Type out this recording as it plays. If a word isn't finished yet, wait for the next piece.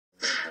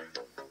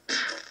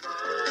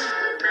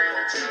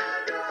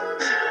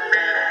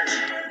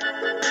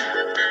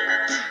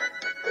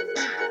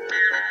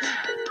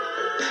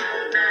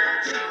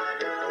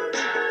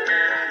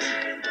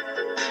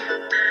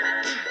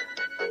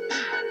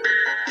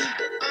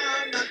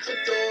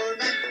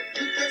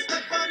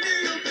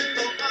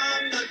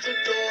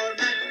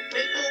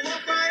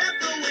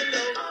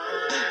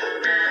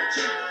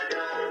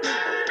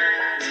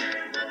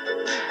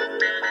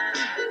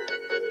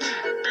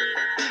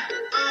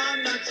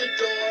your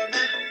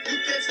doormat. You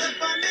can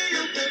step on me,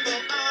 you can go,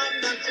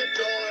 I'm not your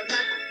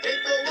doormat.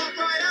 Paper walk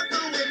right out the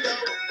window.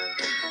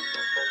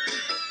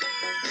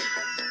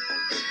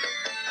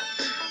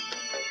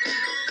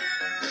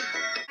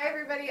 Hi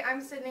everybody,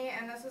 I'm Sydney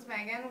and this is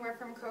Megan. We're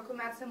from Cocoa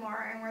Mats and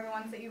More, and we're the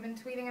ones that you've been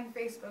tweeting and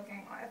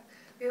Facebooking with.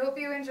 We hope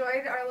you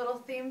enjoyed our little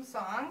theme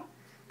song,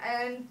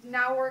 and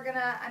now we're going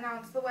to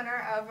announce the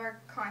winner of our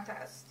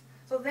contest.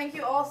 So thank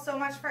you all so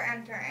much for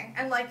entering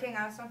and liking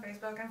us on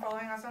Facebook and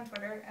following us on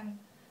Twitter, and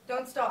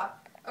don't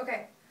stop.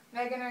 Okay,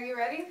 Megan, are you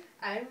ready?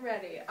 I'm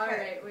ready.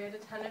 Alright, we had a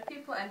ton of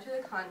people enter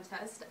the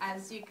contest,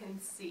 as you can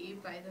see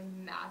by the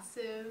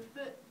massive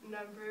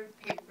number of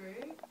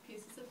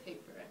pieces of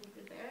paper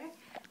under there.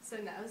 So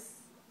now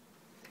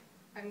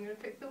I'm going to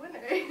pick the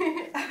winner.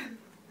 Okay,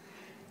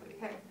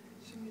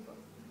 should we both?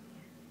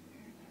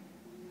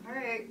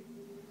 Alright.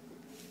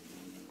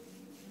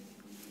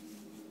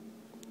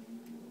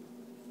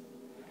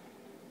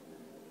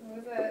 What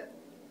was it?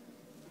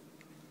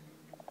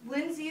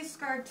 Lindsay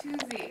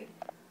Scartuzzi.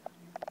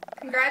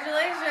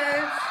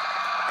 Congratulations!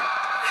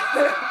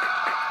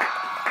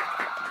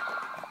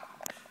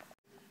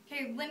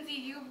 Okay, Lindsay,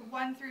 you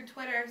won through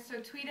Twitter,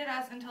 so tweet at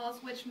us and tell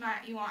us which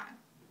mat you want.